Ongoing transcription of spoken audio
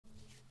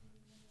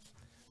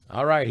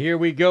All right, here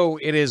we go.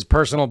 It is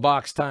personal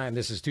box time.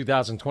 This is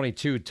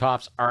 2022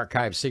 Topps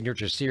Archive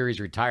Signature Series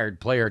Retired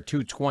Player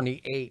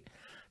 228.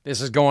 This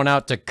is going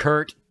out to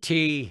Kurt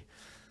T.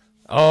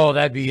 Oh,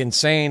 that'd be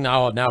insane.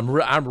 Oh, now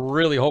I'm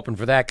really hoping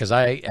for that because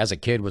I, as a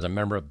kid, was a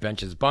member of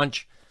Bench's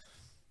Bunch.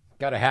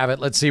 Got to have it.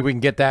 Let's see if we can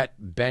get that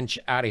bench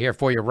out of here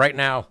for you right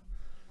now.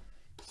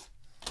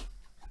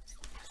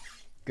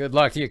 Good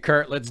luck to you,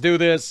 Kurt. Let's do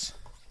this.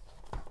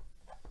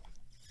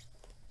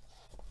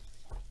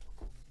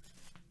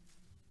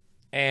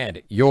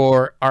 And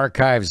your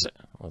Archives,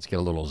 let's get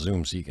a little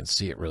zoom so you can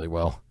see it really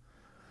well.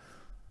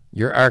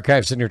 Your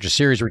Archive Signature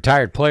Series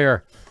Retired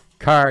Player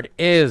card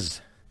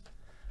is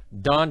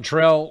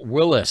Dontrell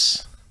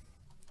Willis.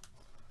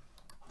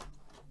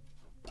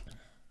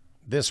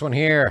 This one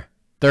here,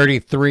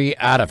 33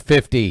 out of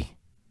 50.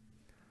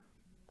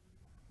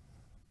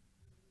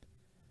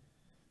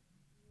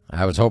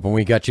 I was hoping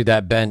we got you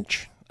that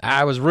bench.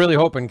 I was really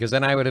hoping because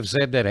then I would have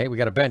said that, hey, we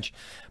got a bench.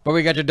 But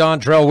we got you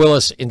Dontrell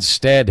Willis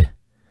instead.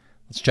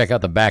 Let's check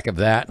out the back of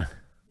that.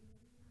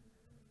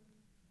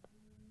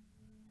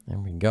 There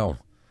we go.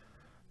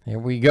 There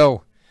we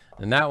go.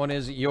 And that one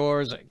is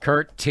yours,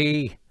 Kurt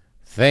T.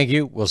 Thank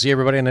you. We'll see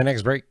everybody in the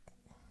next break.